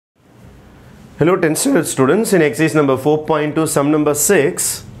Hello 10th standard students, in exercise number 4.2 sum number 6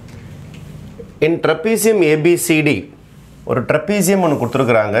 in trapezium ABCD ஒரு trapezium ஒன்று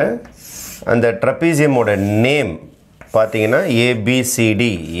கொடுத்துருக்குறாங்க. அந்த trapezium ஓட நேம் பார்த்தீங்கன்னா ABCD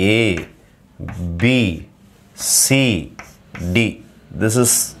A B C D. This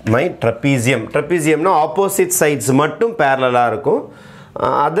is my trapezium. Trapezium னா opposite sides மட்டும் parallel-ஆ இருக்கும்.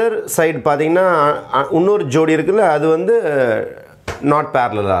 அதர் சைடு பார்த்தீங்கன்னா இன்னொரு ஜோடி இருக்குல்ல, அது வந்து not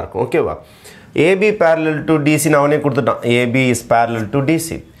parallel-ஆ இருக்கும். ஓகேவா? AB parallel to DC நாவனே கொடுத்துட்டான். AB is parallel to DC.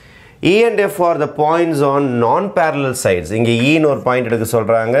 E and F are the points on non-parallel sides. இங்கே E ன்னு ஒரு பாயிண்ட் எடுக்க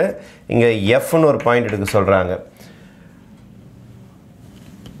சொல்கிறாங்க, இங்கே F ன்னு ஒரு பாயிண்ட் எடுக்க சொல்கிறாங்க.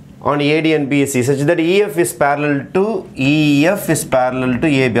 On AD and BC such that EF is parallel to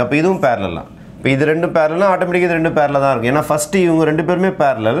AB. அப்போ இதுவும் parallel. இப்போ இது ரெண்டும் parallel ஆட்டோமேட்டிக்காக இது ரெண்டும் parallel தான் இருக்கும். ஏன்னா ஃபஸ்ட்டு இவங்க ரெண்டு பேருமே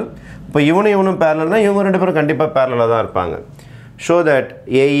parallel. இப்போ இவனும் parallel தான், இவங்க ரெண்டு பேரும் கண்டிப்பாக parallel தான் இருப்பாங்க. Show that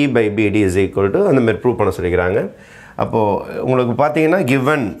AE by BD is equal to அந்த மாதிரி ப்ரூவ் பண்ண சொல்லிக்கிறாங்க. அப்போது உங்களுக்கு பார்த்தீங்கன்னா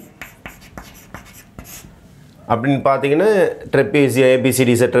given அப்படின்னு பார்த்தீங்கன்னா trapezium ABCD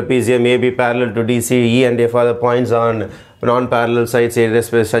is a trapezium AB parallel to DC, E and F are the points on non-parallel sides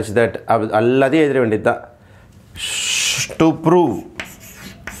such that எல்லாத்தையும் எழுத வேண்டியது தான்.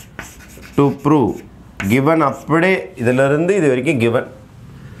 to prove given அப்படியே இதிலிருந்து இது வரைக்கும் given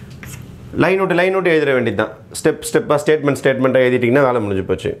லைன் நோட்டு எழுத வேண்டியது தான். ஸ்டெப்பாக ஸ்டேட்மெண்ட்டாக எழுதிட்டிங்கன்னா வேலை முடிஞ்சு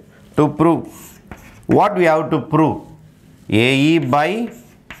போச்சு. To prove what we have to prove AE by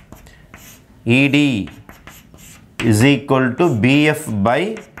ED is equal to BF by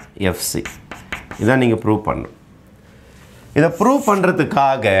FC. இதான் நீங்கள் ப்ரூவ் பண்ணணும். இதை ப்ரூவ்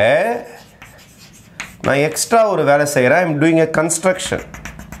பண்ணுறதுக்காக நான் எக்ஸ்ட்ரா ஒரு வேலை செய்கிறேன். I'm doing a construction.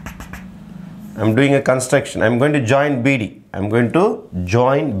 I'm going to join BD.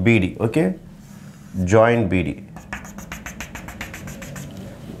 Okay? Join BD.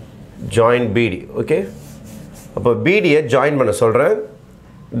 Okay? அப்போ BD-யை ஜாயின் பண்ண சொல்கிறேன்.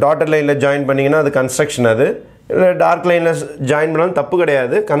 டாட்டர் லைனில் ஜாயின் பண்ணிங்கன்னா அது கன்ஸ்ட்ரக்ஷன், அது இல்லை டார்க் லைனில் ஜாயின் பண்ணாலும் தப்பு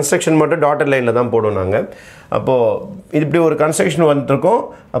கிடையாது. கன்ஸ்ட்ரக்ஷன் மட்டும் டாட்டர் லைனில் தான் போடுவோம் நாங்கள். அப்போது இது இப்படி ஒரு கன்ஸ்ட்ரக்ஷன் வந்துருக்கோம்.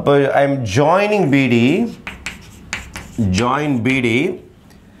 அப்போ I am join BD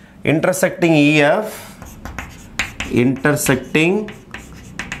intersecting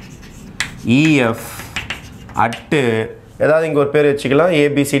EF at ஏதாவது இங்கே ஒரு பேர் வச்சுக்கலாம்,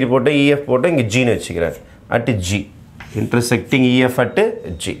 ABCD போட்டு EF போட்டு இங்கே Gன்னு வச்சுக்கிறேன். at G intersecting EF at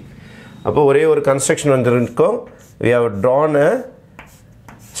G. அப்போ ஒரே ஒரு கன்ஸ்ட்ரக்ஷன் வந்துருக்கோம். we have drawn a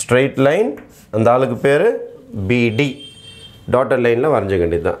straight line. அந்த ஆளுக்கு பேர் BD. டாட்டர் லைனில் வரைஞ்ச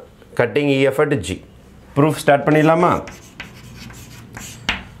வேண்டியது தான். Cutting EF at G. Proof start பண்ணிடலாமா?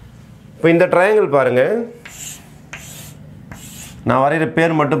 இப்போ இந்த ட்ரையாங்கிள் பாருங்கள், நான் வரைகிற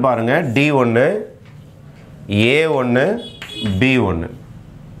பேர் மட்டும் பாருங்கள். D1 A1 B1.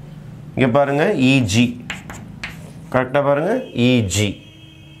 இங்கே பாருங்கள் EG, கரெக்டாக பாருங்கள் EG.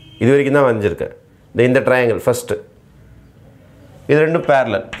 இது வரைக்கும் தான் வரைஞ்சிருக்கேன். இந்த ட்ரையாங்கிள் ஃபஸ்ட்டு, இது ரெண்டும்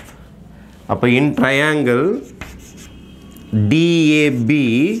பேரலல். அப்போ இன் ட்ரையாங்கிள் DAB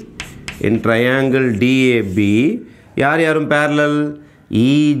யார் யாரும் parallel?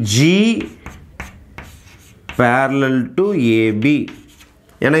 EG parallel to AB.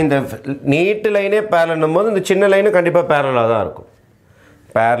 ஏன்னா இந்த நீட்டு லைனே பேரலல்னும் போது இந்த சின்ன லைனும் கண்டிப்பாக பேரலாக தான் இருக்கும்.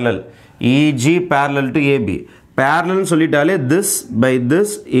 Parallel EG parallel to AB. பேரலல்னு சொல்லிட்டாலே this by this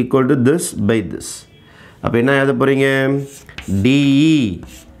equal to this by this. அப்போ என்ன எழுத போகிறீங்க? DE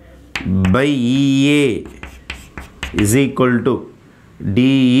by EA is equal to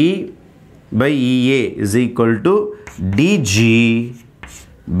DE by EA is equal to DG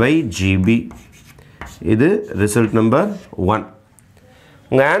by GB. இது ரிசல்ட் நம்பர் 1.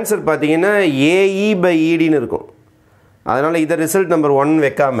 உங்கள் ஆன்சர் பார்த்தீங்கன்னா AE by EDன்னு இருக்கும். அதனால் இதை ரிசல்ட் நம்பர் 1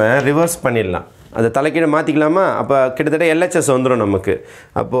 வைக்காமல் ரிவர்ஸ் பண்ணிடலாம். அதை தலைக்கீழ மாற்றிக்கலாமா? அப்போ கிட்டத்தட்ட LHS வந்துடும் நமக்கு.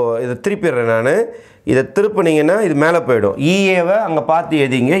 அப்போது இதை திருப்பிடுறேன் நான். இதை திருப்பினீங்கன்னா இது மேலே போயிடும். EAவை அங்கே பார்த்து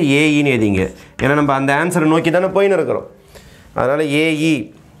எழுதிங்க, AEன்னு எழுதிங்க. ஏன்னா நம்ம அந்த ஆன்சரை நோக்கி தானே போயின்னு இருக்கிறோம். அதனால் AE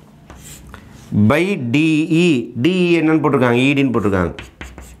by DE. DE என்னன்னு போட்டிருக்காங்க? EDன்னு போட்டிருக்காங்க.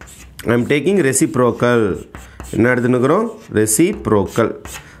 I am taking reciprocal. என்ன எடுத்துன்னுக்கிறோம்? ரெசிப்ரோக்கல்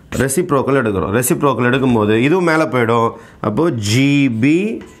எடுக்கிறோம். ரெசிப்ரோக்கல் எடுக்கும்போது இதுவும் மேலே போயிடும். அப்போது GB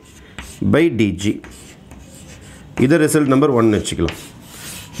by DG. இது ரிசல்ட் நம்பர் 1 வச்சுக்கலாம்.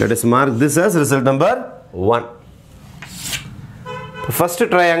 Let us mark this as result number 1. First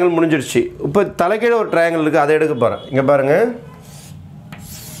triangle முடிஞ்சிருச்சு. இப்போ தலைக்கீழ ஒரு ட்ரையாங்கிள் இருக்குது, அதை எடுக்க போகிறேன். இங்கே பாருங்கள்,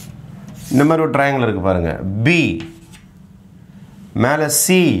 இந்த மாதிரி ஒரு ட்ரையாங்கிள் இருக்குது பாருங்கள். B மேலே C,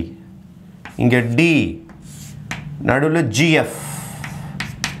 இங்கே D, நடுவில் GF.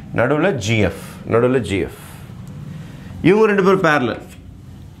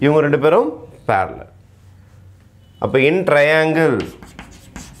 இவங்க ரெண்டு பேரும் parallel. அப்போ in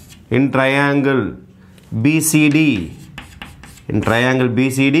triangle BCD,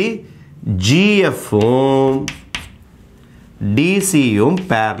 GF DC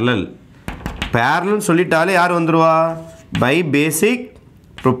parallel. Parallel சொல்லிட்டாலே யார் வந்துருவா? By basic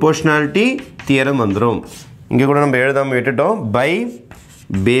proportionality theorem வந்துரும். இங்கே கூட நம்ம எழுதாம விட்டுட்டோம். By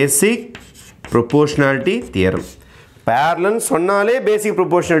basic proportionality theorem. Parallel சொன்னாலே basic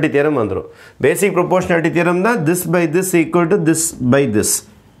proportionality theorem வந்துரும். Basic proportionality theorem தான் this by this equal to this by this.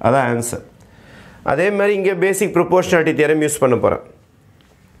 அதான் ஆன்சர். அதே மாதிரி இங்கே basic proportionality theorem யூஸ் பண்ண போகிறேன்.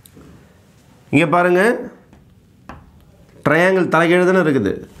 இங்கே பாருங்க, ட்ரையாங்கிள் தலைகீழ் தானே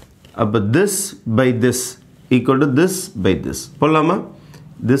இருக்குது. அப்போ this by this equal to this by this போடலாமா?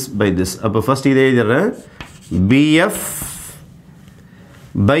 this by this. அப்போ ஃபர்ஸ்ட் இதை எழுதிடுறேன். BF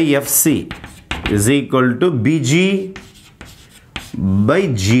by FC is equal to BG by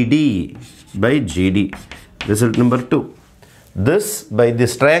GD. Result number 2. This by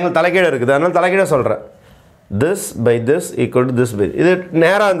this triangle தலைகீழ் இருக்குது, அதனால் தலைகீழ சொல்கிறேன். this by this equal to this by this. இது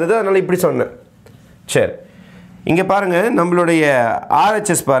நேராக இருந்தது, அதனால் இப்படி சொன்னேன். சரி, இங்கே பாருங்கள், நம்மளுடைய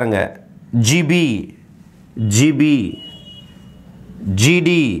RHS பாருங்கள். GB GD.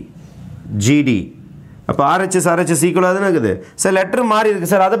 அப்போ RHS ஈக்குவலாக தானே இருக்குது. சார் லெட்ரு மாறி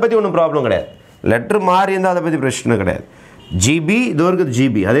இருக்குது சார், அதை பற்றி ஒன்றும் ப்ராப்ளம் கிடையாது. லெட்ரு மாறி இருந்தால் அதை பற்றி பிரச்சனை கிடையாது. GB இதோ இருக்குது,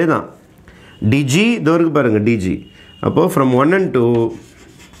 GB அதே தான். DG இதோ இருக்குது பாருங்கள், DG. அப்போது from 1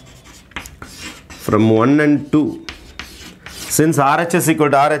 and 2 since RHS equal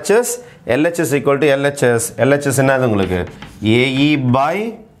to RHS, LHS equal to LHS என்னது உங்களுக்கு? AE by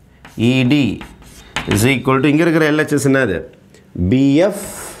ED is equal to இங்கே இருக்கிற LHS என்னது? BF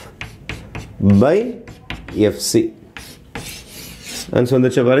by FC. ஆன்சர்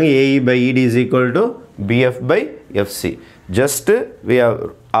வந்துச்சு பாருங்க. AE by ED is equal to BF by FC. Just we have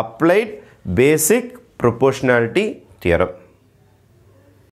applied basic proportionality theorem.